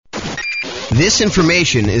This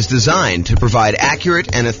information is designed to provide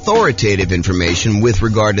accurate and authoritative information with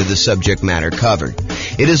regard to the subject matter covered.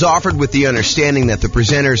 It is offered with the understanding that the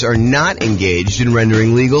presenters are not engaged in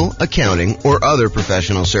rendering legal, accounting, or other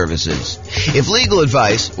professional services. If legal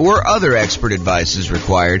advice or other expert advice is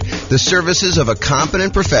required, the services of a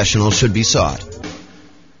competent professional should be sought.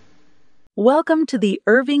 Welcome to the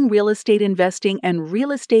Irving Real Estate Investing and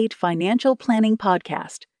Real Estate Financial Planning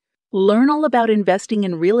Podcast. Learn all about investing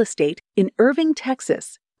in real estate in Irving,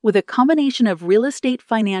 Texas, with a combination of real estate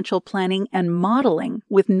financial planning and modeling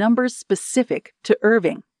with numbers specific to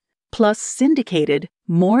Irving, plus syndicated,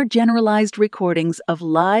 more generalized recordings of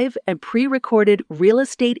live and pre-recorded real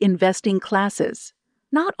estate investing classes,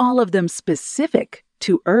 not all of them specific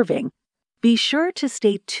to Irving. Be sure to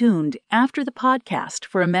stay tuned after the podcast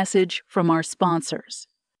for a message from our sponsors.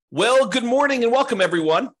 Well, good morning and welcome,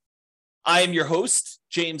 everyone. I am your host,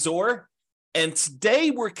 James Orr, and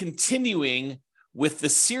today we're continuing with the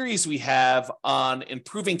series we have on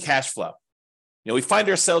improving cash flow. We find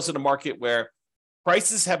ourselves in a market where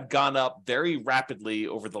prices have gone up very rapidly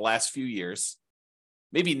over the last few years,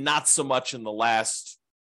 maybe not so much in the last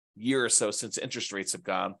year or so since interest rates have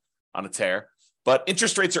gone on a tear, but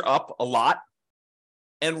interest rates are up a lot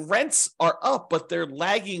and rents are up, but they're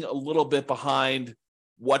lagging a little bit behind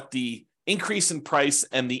what the increase in price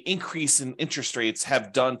and the increase in interest rates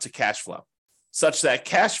have done to cash flow, such that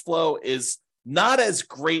cash flow is not as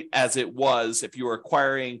great as it was if you were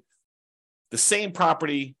acquiring the same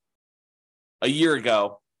property a year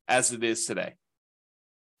ago as it is today.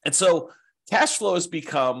 And so cash flow has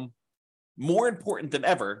become more important than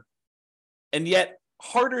ever, and yet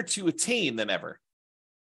harder to attain than ever.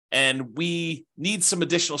 And we need some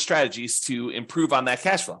additional strategies to improve on that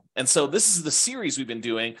cash flow. And so this is the series we've been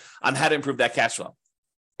doing on how to improve that cash flow.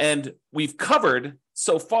 And we've covered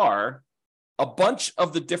so far a bunch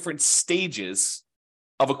of the different stages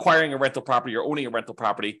of acquiring a rental property or owning a rental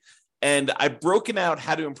property. And I've broken out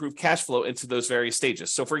how to improve cash flow into those various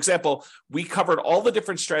stages. So for example, we covered all the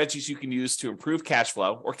different strategies you can use to improve cash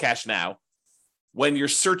flow or cash now when you're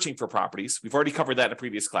searching for properties. We've already covered that in a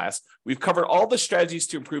previous class. We've covered all the strategies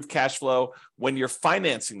to improve cash flow when you're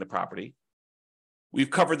financing the property. We've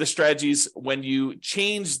covered the strategies when you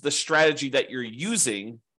change the strategy that you're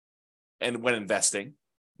using and when investing,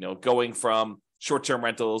 going from short-term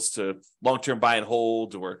rentals to long-term buy and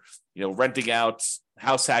hold, or, renting out,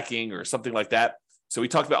 house hacking, or something like that. So we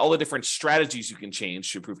talked about all the different strategies you can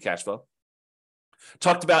change to improve cash flow.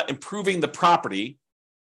 Talked about improving the property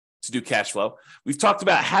to do cash flow. We've talked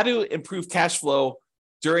about how to improve cash flow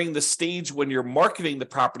during the stage when you're marketing the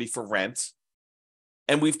property for rent.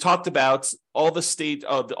 And we've talked about all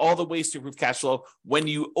the ways to improve cash flow when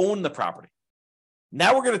you own the property.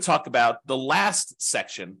 Now we're going to talk about the last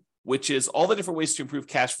section, which is all the different ways to improve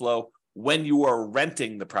cash flow when you are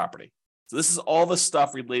renting the property. So this is all the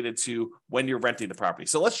stuff related to when you're renting the property.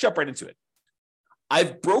 So let's jump right into it.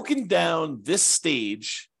 I've broken down this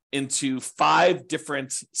stage into 5 different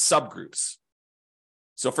subgroups.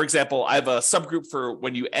 So for example, I have a subgroup for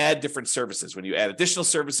when you add different services, when you add additional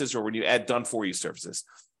services, or when you add done for you services.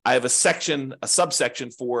 I have a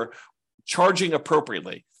subsection for charging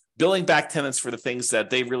appropriately, billing back tenants for the things that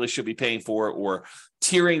they really should be paying for, or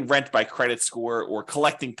tiering rent by credit score, or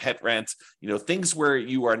collecting pet rent, things where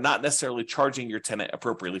you are not necessarily charging your tenant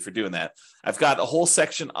appropriately for doing that. I've got a whole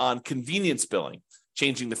section on convenience billing,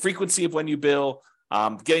 changing the frequency of when you bill,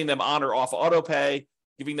 getting them on or off auto pay,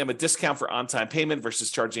 giving them a discount for on-time payment versus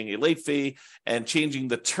charging a late fee, and changing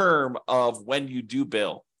the term of when you do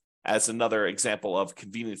bill as another example of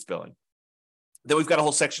convenience billing. Then we've got a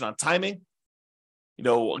whole section on timing,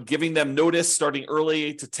 giving them notice starting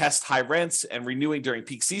early to test high rents and renewing during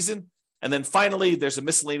peak season. And then finally, there's a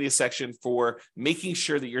miscellaneous section for making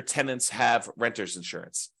sure that your tenants have renter's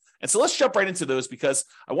insurance. And so let's jump right into those because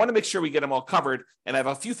I want to make sure we get them all covered, and I have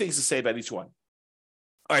a few things to say about each one.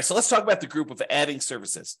 All right, so let's talk about the group of adding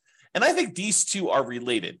services. And I think these two are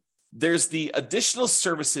related. There's the additional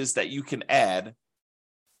services that you can add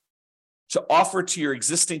to offer to your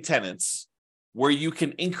existing tenants where you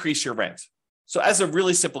can increase your rent. So as a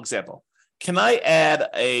really simple example, can I add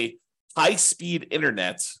a high-speed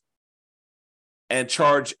internet and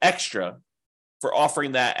charge extra for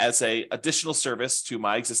offering that as an additional service to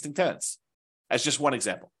my existing tenants? As just one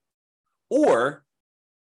example. Or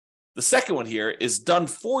the second one here is done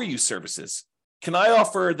for you services. Can I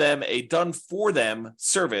offer them a done for them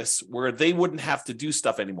service where they wouldn't have to do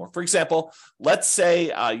stuff anymore? For example, let's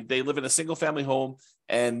say they live in a single family home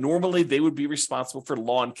and normally they would be responsible for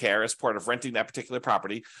lawn care as part of renting that particular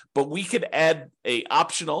property, but we could add a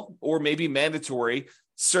optional or maybe mandatory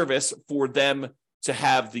service for them to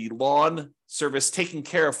have the lawn service taken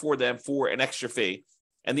care of for them for an extra fee.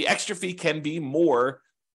 And the extra fee can be more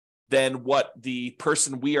than what the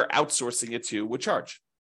person we are outsourcing it to would charge.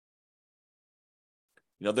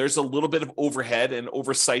 There's a little bit of overhead and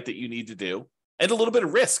oversight that you need to do, and a little bit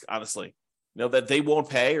of risk, honestly, that they won't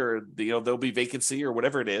pay, or there'll be vacancy or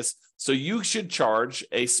whatever it is. So you should charge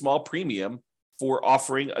a small premium for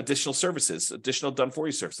offering additional services, additional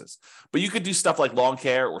done-for-you services. But you could do stuff like lawn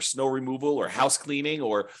care or snow removal or house cleaning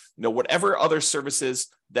or whatever other services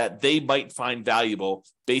that they might find valuable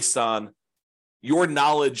based on your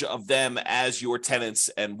knowledge of them as your tenants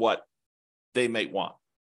and what they might want.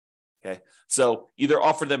 Okay, so either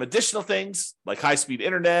offer them additional things like high-speed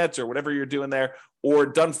internet or whatever you're doing there, or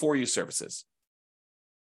done-for-you services.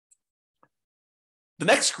 The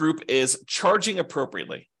next group is charging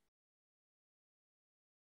appropriately.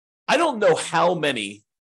 I don't know how many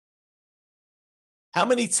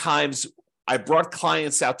times I brought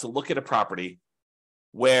clients out to look at a property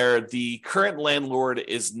where the current landlord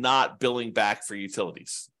is not billing back for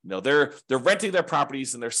utilities. They're renting their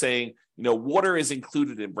properties and they're saying, water is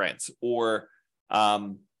included in rent, or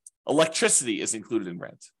electricity is included in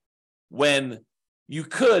rent, when you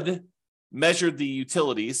could measure the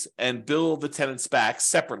utilities and bill the tenants back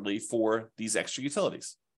separately for these extra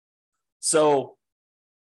utilities. So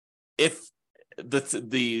if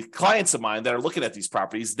the clients of mine that are looking at these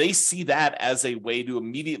properties, they see that as a way to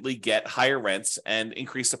immediately get higher rents and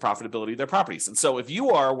increase the profitability of their properties. And so if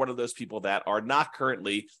you are one of those people that are not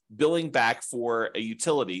currently billing back for a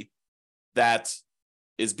utility that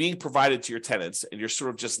is being provided to your tenants, and you're sort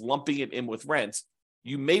of just lumping it in with rent,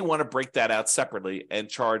 you may want to break that out separately and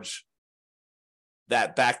charge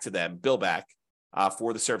that back to them, bill back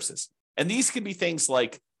for the services. And these can be things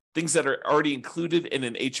like things that are already included in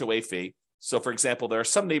an HOA fee. So, for example, there are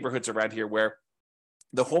some neighborhoods around here where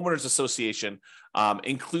the homeowners association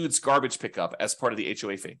includes garbage pickup as part of the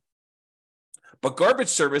HOA fee. But garbage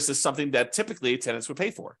service is something that typically tenants would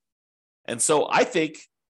pay for. And so I think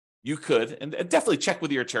you could, and definitely check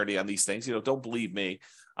with your attorney on these things, don't believe me,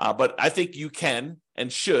 but I think you can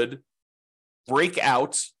and should break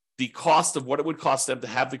out the cost of what it would cost them to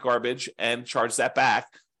have the garbage and charge that back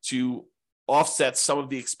to offset some of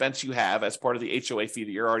the expense you have as part of the HOA fee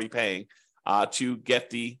that you're already paying to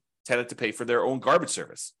get the tenant to pay for their own garbage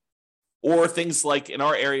service. Or things like in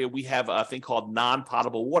our area, we have a thing called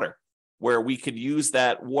non-potable water, where we can use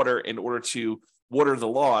that water in order to water the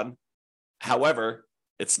lawn. However,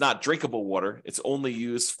 it's not drinkable water. It's only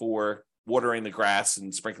used for watering the grass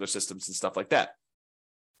and sprinkler systems and stuff like that.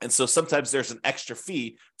 And so sometimes there's an extra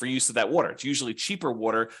fee for use of that water. It's usually cheaper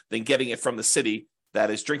water than getting it from the city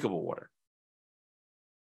that is drinkable water.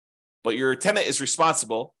 But your tenant is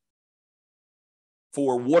responsible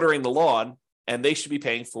for watering the lawn, and they should be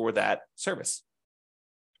paying for that service.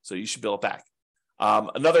 So you should bill it back.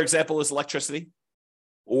 Another example is electricity.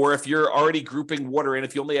 Or if you're already grouping water in,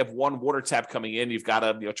 if you only have one water tap coming in, you've got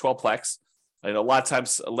a 12-plex. A lot of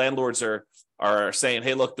times landlords are saying,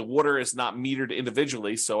 hey, look, the water is not metered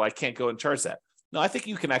individually, so I can't go and charge that. No, I think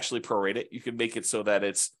you can actually prorate it. You can make it so that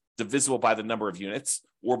it's divisible by the number of units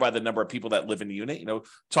or by the number of people that live in the unit.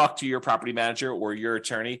 Talk to your property manager or your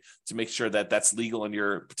attorney to make sure that that's legal in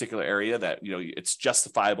your particular area, that it's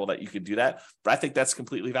justifiable that you can do that. But I think that's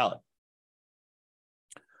completely valid.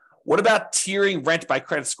 What about tiering rent by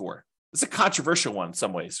credit score? It's a controversial one in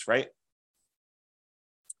some ways, right?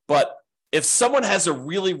 But if someone has a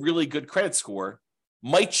really, really good credit score,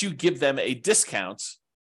 might you give them a discount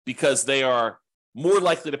because they are more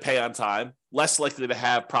likely to pay on time, less likely to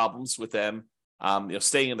have problems with them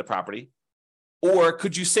staying in the property? Or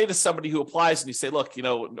could you say to somebody who applies and you say, look,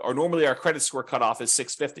 or normally our credit score cutoff is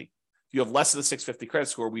 650. If you have less than a 650 credit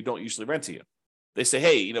score, we don't usually rent to you. They say,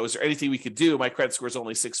 hey, is there anything we could do? My credit score is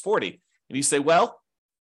only 640. And you say, well,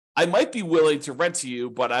 I might be willing to rent to you,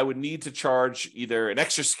 but I would need to charge either an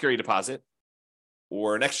extra security deposit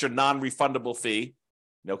or an extra non-refundable fee,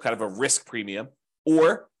 kind of a risk premium,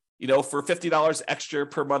 or, for $50 extra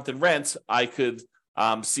per month in rent, I could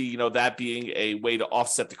see, that being a way to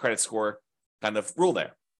offset the credit score kind of rule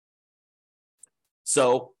there.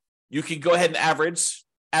 So you can go ahead and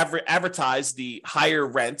advertise the higher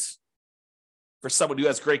rent for someone who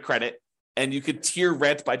has great credit, and you could tier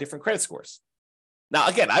rent by different credit scores. Now,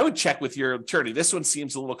 again, I would check with your attorney. This one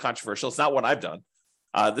seems a little controversial. It's not one I've done.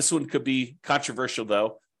 This one could be controversial,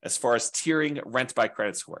 though, as far as tiering rent by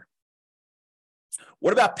credit score.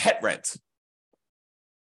 What about pet rent?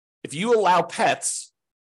 If you allow pets,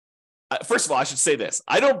 first of all, I should say this.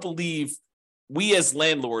 I don't believe we as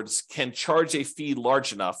landlords can charge a fee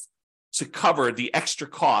large enough to cover the extra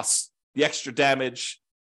costs, the extra damage,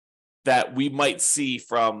 that we might see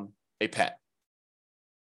from a pet.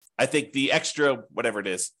 I think the extra, whatever it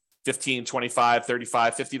is, $15, $25, $35,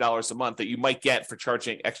 $50 a month that you might get for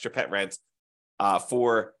charging extra pet rent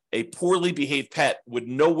for a poorly behaved pet would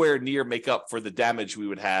nowhere near make up for the damage we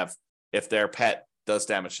would have if their pet does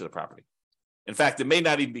damage to the property. In fact, it may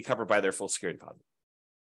not even be covered by their full security deposit.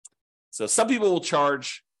 So some people will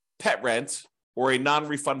charge pet rent or a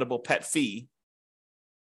non-refundable pet fee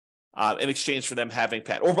in exchange for them having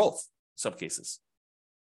pet, or both, in some cases.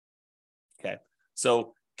 Okay,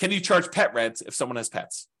 so can you charge pet rent if someone has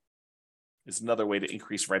pets? Is another way to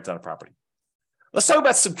increase rent on a property. Let's talk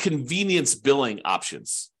about some convenience billing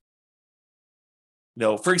options.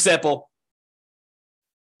 For example,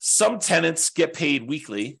 some tenants get paid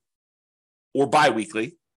weekly or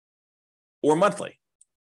biweekly or monthly.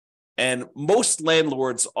 And most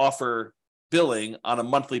landlords offer billing on a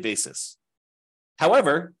monthly basis.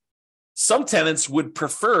 However, some tenants would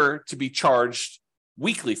prefer to be charged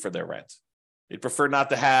weekly for their rent. They'd prefer not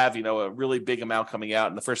to have, a really big amount coming out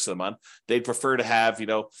in the first of the month. They'd prefer to have,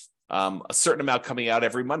 a certain amount coming out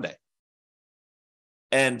every Monday.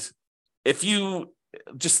 And if you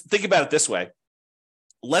just think about it this way,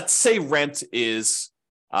 let's say rent is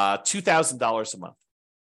 $2,000 a month.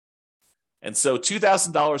 And so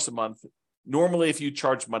 $2,000 a month, normally if you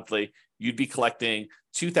charge monthly, you'd be collecting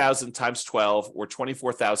 $2,000 times 12 or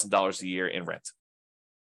 $24,000 a year in rent.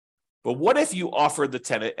 But what if you offered the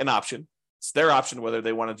tenant an option? It's their option whether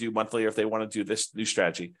they want to do monthly or if they want to do this new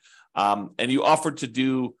strategy. And you offered to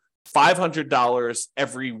do $500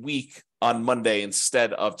 every week on Monday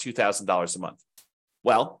instead of $2,000 a month.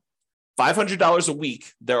 Well, $500 a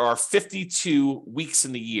week, there are 52 weeks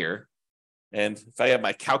in the year. And if I have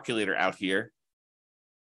my calculator out here,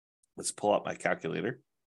 let's pull up my calculator.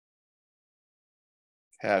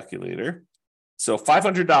 So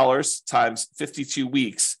 $500 times 52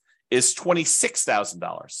 weeks is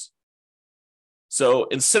 $26,000. So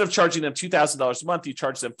instead of charging them $2,000 a month, you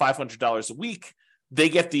charge them $500 a week. They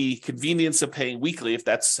get the convenience of paying weekly if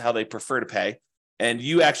that's how they prefer to pay. And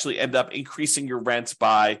you actually end up increasing your rent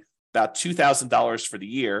by about $2,000 for the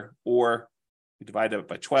year, or you divide it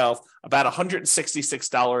by 12, about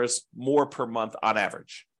 $166 more per month on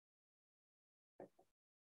average.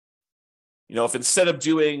 If instead of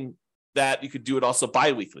doing that, you could do it also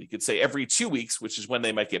bi-weekly. You could say every 2 weeks, which is when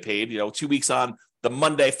they might get paid, 2 weeks on the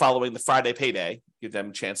Monday following the Friday payday, give them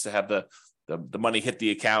a chance to have the money hit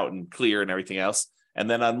the account and clear and everything else. And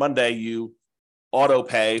then on Monday, you auto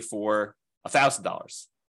pay for $1,000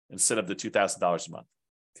 instead of the $2,000 a month.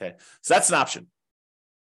 Okay, so that's an option.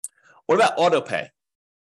 What about auto pay?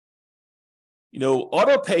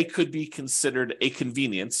 Auto pay could be considered a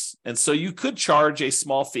convenience. And so you could charge a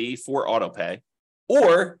small fee for auto pay.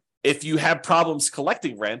 Or if you have problems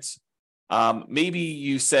collecting rent, maybe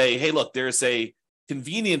you say, hey, look, there's a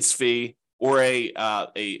convenience fee or a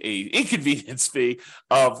inconvenience fee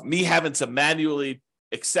of me having to manually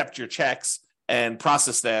accept your checks and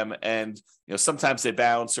process them. And sometimes they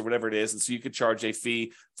bounce or whatever it is. And so you could charge a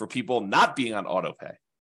fee for people not being on auto pay.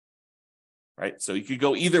 Right. So you could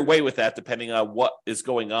go either way with that, depending on what is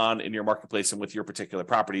going on in your marketplace and with your particular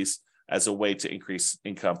properties as a way to increase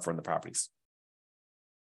income from the properties.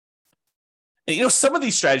 And, some of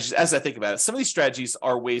these strategies, as I think about it, some of these strategies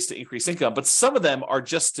are ways to increase income, but some of them are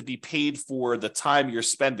just to be paid for the time you're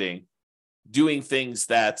spending doing things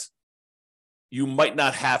that you might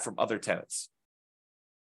not have from other tenants.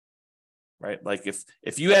 Right? Like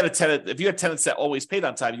if you had tenants that always paid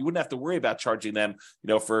on time, you wouldn't have to worry about charging them,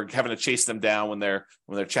 for having to chase them down when their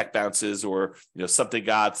check bounces or,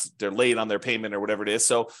 they're late on their payment or whatever it is.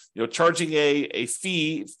 So, charging a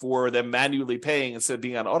fee for them manually paying instead of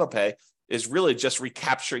being on auto pay is really just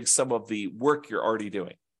recapturing some of the work you're already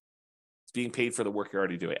doing. It's being paid for the work you're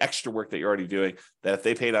already doing, extra work that you're already doing that if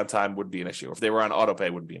they paid on time wouldn't be an issue. If they were on auto pay,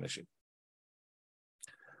 wouldn't be an issue.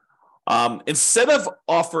 Instead of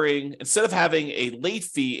having a late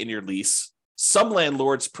fee in your lease, some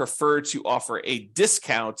landlords prefer to offer a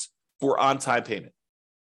discount for on-time payment.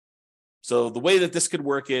 So the way that this could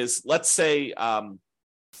work is, let's say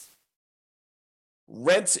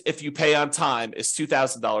rent, if you pay on time, is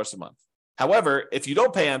 $2,000 a month. However, if you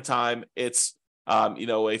don't pay on time, it's a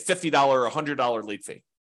 $50 or $100 late fee.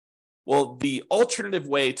 Well, the alternative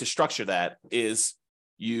way to structure that is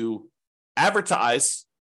you advertise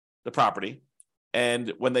the property,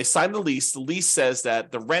 and when they sign the lease says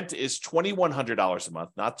that the rent is $2,100 a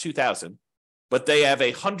month, not $2,000, but they have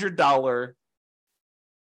 $100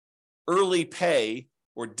 early pay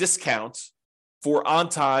or discount for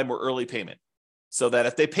on-time or early payment. So that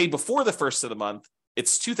if they pay before the first of the month,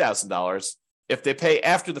 it's $2,000. If they pay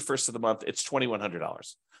after the first of the month, it's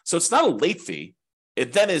 $2,100. So it's not a late fee.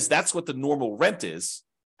 That's what the normal rent is.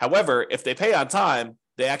 However, if they pay on time,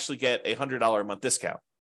 they actually get a $100 a month discount.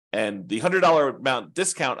 And the $100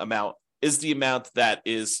 discount amount is the amount that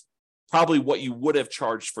is probably what you would have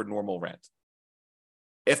charged for normal rent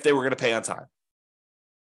if they were going to pay on time.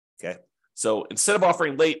 Okay. So instead of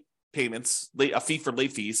offering late payments, a fee for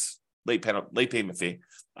late fees, late payment fee,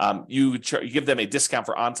 you give them a discount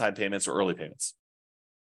for on-time payments or early payments.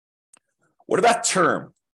 What about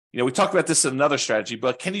term? We talked about this in another strategy,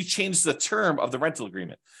 but can you change the term of the rental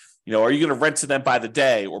agreement? Are you going to rent to them by the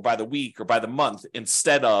day or by the week or by the month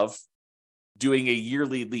instead of doing a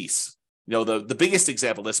yearly lease? The biggest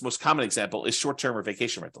example, this most common example, is short-term or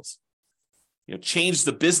vacation rentals. Change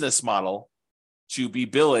the business model to be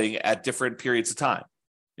billing at different periods of time.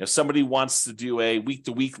 Somebody wants to do a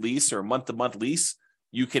week-to-week lease or a month-to-month lease,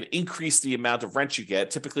 you can increase the amount of rent you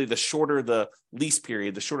get. Typically, the shorter the lease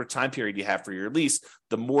period, the shorter time period you have for your lease,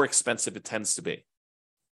 the more expensive it tends to be.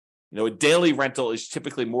 A daily rental is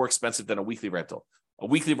typically more expensive than a weekly rental. A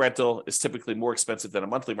weekly rental is typically more expensive than a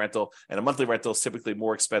monthly rental, and a monthly rental is typically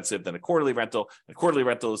more expensive than a quarterly rental, and a quarterly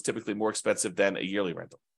rental is typically more expensive than a yearly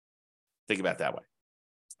rental. Think about it that way.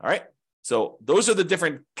 All right? So those are the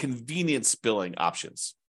different convenience billing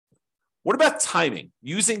options. What about timing?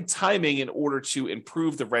 Using timing in order to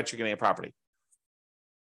improve the rent you're getting at property.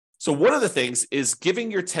 So one of the things is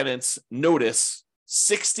giving your tenants notice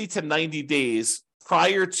 60 to 90 days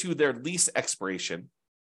prior to their lease expiration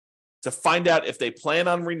to find out if they plan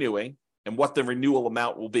on renewing and what the renewal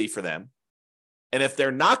amount will be for them. And if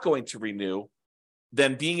they're not going to renew,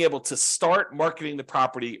 then being able to start marketing the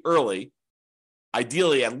property early,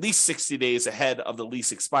 ideally at least 60 days ahead of the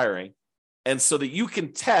lease expiring, and so that you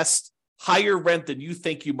can test higher rent than you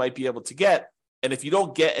think you might be able to get. And if you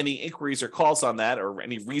don't get any inquiries or calls on that, or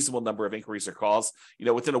any reasonable number of inquiries or calls,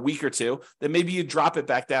 within a week or two, then maybe you drop it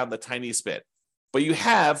back down the tiniest bit. But you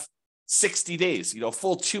have 60 days,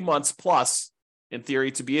 full 2 months plus, in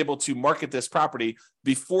theory, to be able to market this property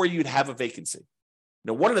before you'd have a vacancy.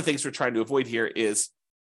 One of the things we're trying to avoid here is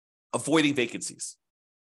avoiding vacancies.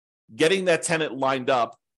 Getting that tenant lined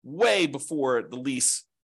up way before the lease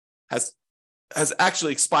has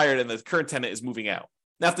actually expired and the current tenant is moving out.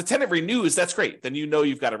 Now, if the tenant renews, that's great. Then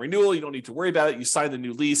you've got a renewal. You don't need to worry about it. You sign the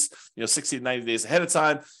new lease, 60 to 90 days ahead of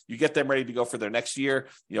time. You get them ready to go for their next year.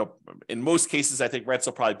 In most cases, I think rents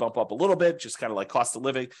will probably bump up a little bit, just kind of like cost of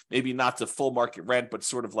living, maybe not to full market rent, but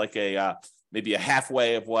sort of like maybe a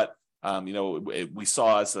halfway of what we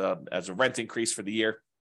saw as a rent increase for the year.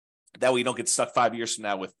 That way you don't get stuck 5 years from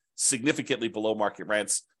now with significantly below market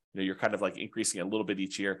rents. You're kind of like increasing a little bit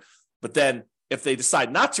each year. But then if they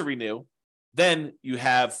decide not to renew, then you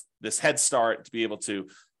have this head start to be able to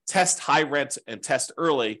test high rent and test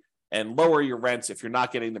early and lower your rents if you're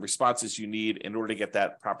not getting the responses you need in order to get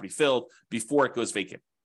that property filled before it goes vacant.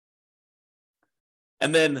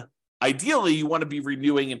 And then ideally, you want to be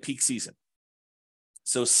renewing in peak season.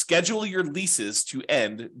 So schedule your leases to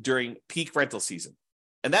end during peak rental season.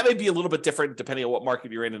 And that may be a little bit different depending on what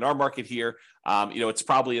market you're in. In our market here, it's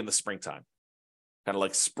probably in the springtime, kind of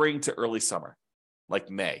like spring to early summer, like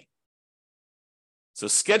May. So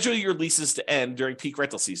schedule your leases to end during peak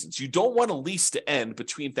rental seasons. You don't want a lease to end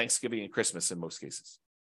between Thanksgiving and Christmas in most cases.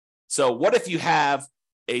 So what if you have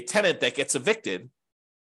a tenant that gets evicted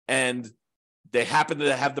and they happen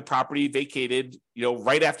to have the property vacated,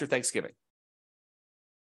 right after Thanksgiving?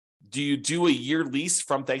 Do you do a year lease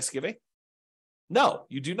from Thanksgiving? No,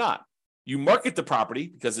 you do not. You market the property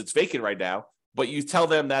because it's vacant right now, but you tell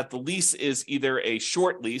them that the lease is either a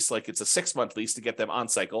short lease, like it's a 6-month lease to get them on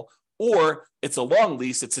cycle, or it's a long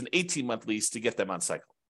lease, it's an 18-month lease to get them on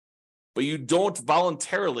cycle. But you don't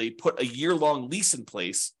voluntarily put a year-long lease in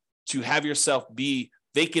place to have yourself be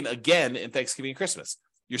vacant again in Thanksgiving and Christmas.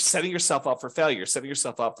 You're setting yourself up for failure. You're setting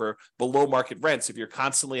yourself up for below market rents if you're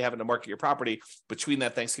constantly having to market your property between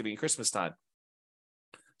that Thanksgiving and Christmas time.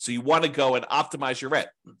 So you want to go and optimize your rent.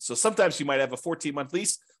 So sometimes you might have a 14-month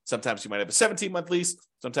lease. Sometimes you might have a 17-month lease.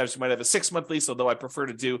 Sometimes you might have a 6-month lease, although I prefer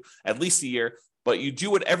to do at least a year. But you do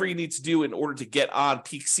whatever you need to do in order to get on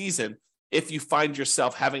peak season if you find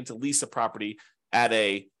yourself having to lease a property at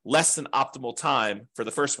a less than optimal time for the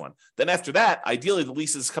first one. Then after that, ideally the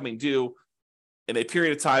lease is coming due in a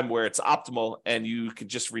period of time where it's optimal and you can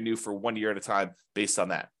just renew for 1 year at a time based on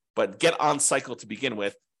that. But get on cycle to begin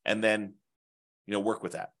with and then work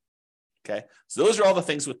with that. Okay. So those are all the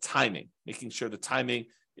things with timing, making sure the timing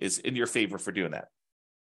is in your favor for doing that.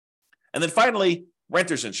 And then finally,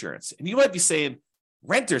 renter's insurance. And you might be saying,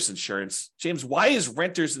 renter's insurance? James, why is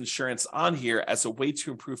renter's insurance on here as a way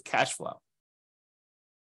to improve cash flow?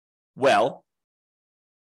 Well,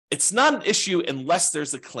 It's not an issue unless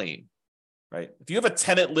there's a claim, right? If you have a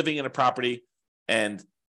tenant living in a property and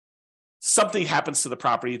something happens to the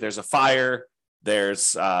property, there's a fire, there's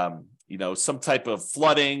some type of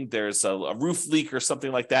flooding, there's a roof leak or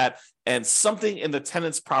something like that, and something in the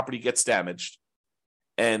tenant's property gets damaged,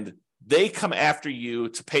 and they come after you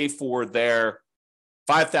to pay for their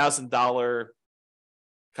 $5,000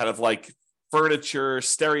 kind of like furniture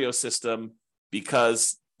stereo system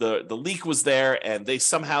because the leak was there and they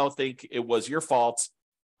somehow think it was your fault.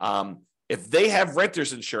 If they have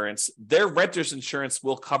renter's insurance, their renter's insurance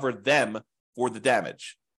will cover them for the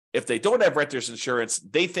damage. If they don't have renter's insurance,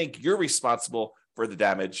 they think you're responsible for the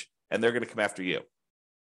damage and they're going to come after you.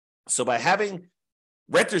 So by having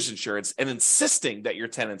renter's insurance and insisting that your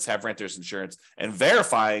tenants have renter's insurance and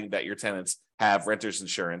verifying that your tenants have renter's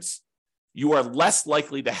insurance, you are less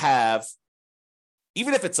likely to have,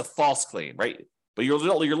 even if it's a false claim, right? But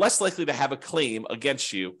you're less likely to have a claim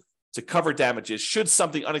against you to cover damages should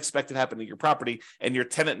something unexpected happen to your property and your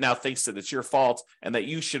tenant now thinks that it's your fault and that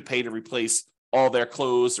you should pay to replace all their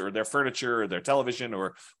clothes or their furniture or their television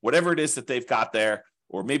or whatever it is that they've got there.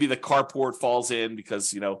 Or maybe the carport falls in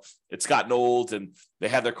because, it's gotten old and they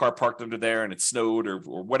have their car parked under there and it snowed or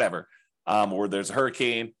whatever, or there's a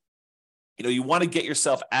hurricane. You want to get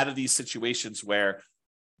yourself out of these situations where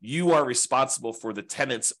you are responsible for the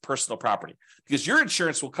tenant's personal property because your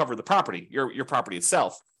insurance will cover the property, your property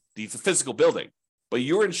itself, the physical building. But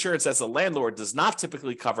your insurance as a landlord does not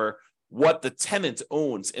typically cover what the tenant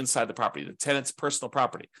owns inside the property, the tenant's personal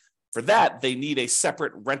property. For that, they need a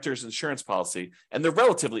separate renter's insurance policy, and they're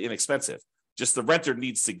relatively inexpensive. Just the renter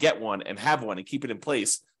needs to get one and have one and keep it in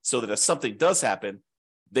place so that if something does happen,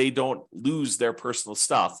 they don't lose their personal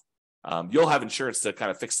stuff. You'll have insurance to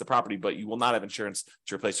kind of fix the property, but you will not have insurance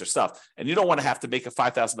to replace your stuff. And you don't want to have to make a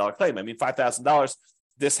 $5,000 claim. I mean, $5,000,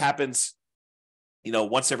 this happens,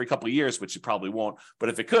 once every couple of years, which you probably won't. But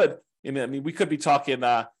if it could, we could be talking,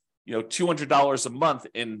 $200 a month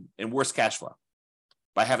in worst cash flow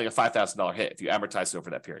by having a $5,000 hit if you amortize it over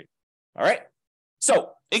that period. All right.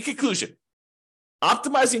 So in conclusion,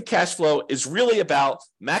 optimizing cash flow is really about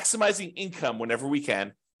maximizing income whenever we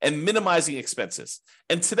can and minimizing expenses.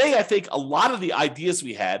 And today, I think a lot of the ideas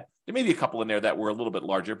we had, there may be a couple in there that were a little bit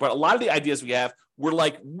larger, but a lot of the ideas we have were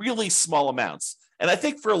like really small amounts. And I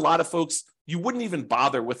think for a lot of folks, you wouldn't even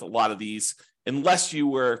bother with a lot of these unless you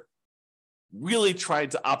were really trying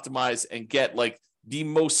to optimize and get like the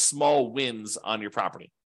most small wins on your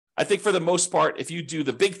property. I think for the most part, if you do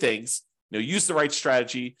the big things, use the right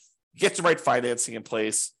strategy, get the right financing in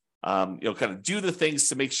place, kind of do the things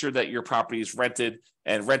to make sure that your property is rented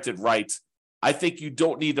and rented right. I think you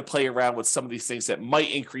don't need to play around with some of these things that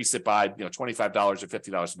might increase it by $25 or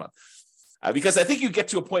 $50 a month. Because I think you get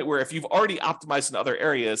to a point where if you've already optimized in other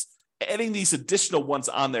areas, adding these additional ones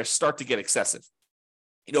on there start to get excessive.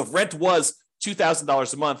 If rent was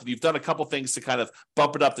 $2,000 a month, and you've done a couple things to kind of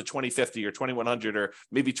bump it up to $2,050 or $2,100 or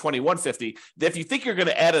maybe $2,150, if you think you're going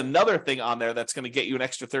to add another thing on there that's going to get you an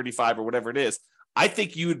extra $35 or whatever it is, I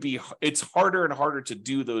think it's harder and harder to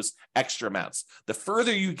do those extra amounts. The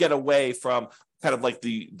further you get away from kind of like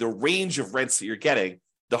the range of rents that you're getting,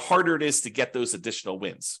 the harder it is to get those additional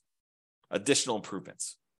wins, additional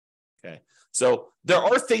improvements. Okay. So there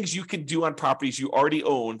are things you can do on properties you already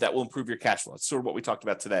own that will improve your cash flow. That's sort of what we talked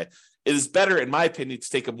about today. It is better, in my opinion, to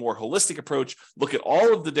take a more holistic approach, look at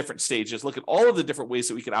all of the different stages, look at all of the different ways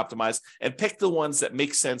that we can optimize, and pick the ones that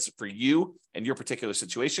make sense for you and your particular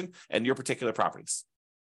situation and your particular properties.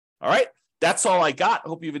 All right, that's all I got. I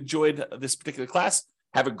hope you've enjoyed this particular class.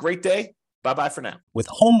 Have a great day. Bye-bye for now. With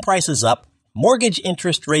home prices up, mortgage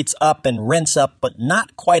interest rates up, and rents up, but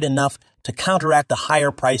not quite enough to counteract the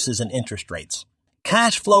higher prices and interest rates.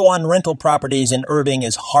 Cash flow on rental properties in Irving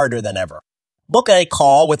is harder than ever. Book a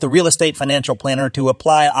call with the Real Estate Financial Planner to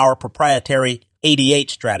apply our proprietary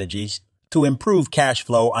 88 strategies to improve cash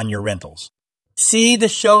flow on your rentals. See the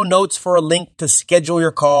show notes for a link to schedule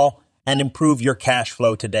your call and improve your cash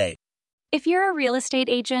flow today. If you're a real estate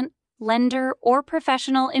agent, lender, or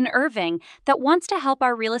professional in Irving that wants to help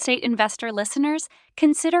our real estate investor listeners,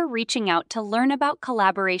 consider reaching out to learn about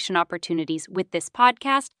collaboration opportunities with this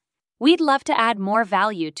podcast. We'd love to add more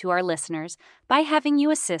value to our listeners by having you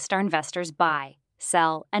assist our investors buy,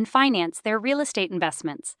 sell, and finance their real estate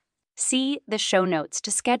investments. See the show notes to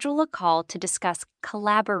schedule a call to discuss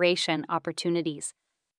collaboration opportunities.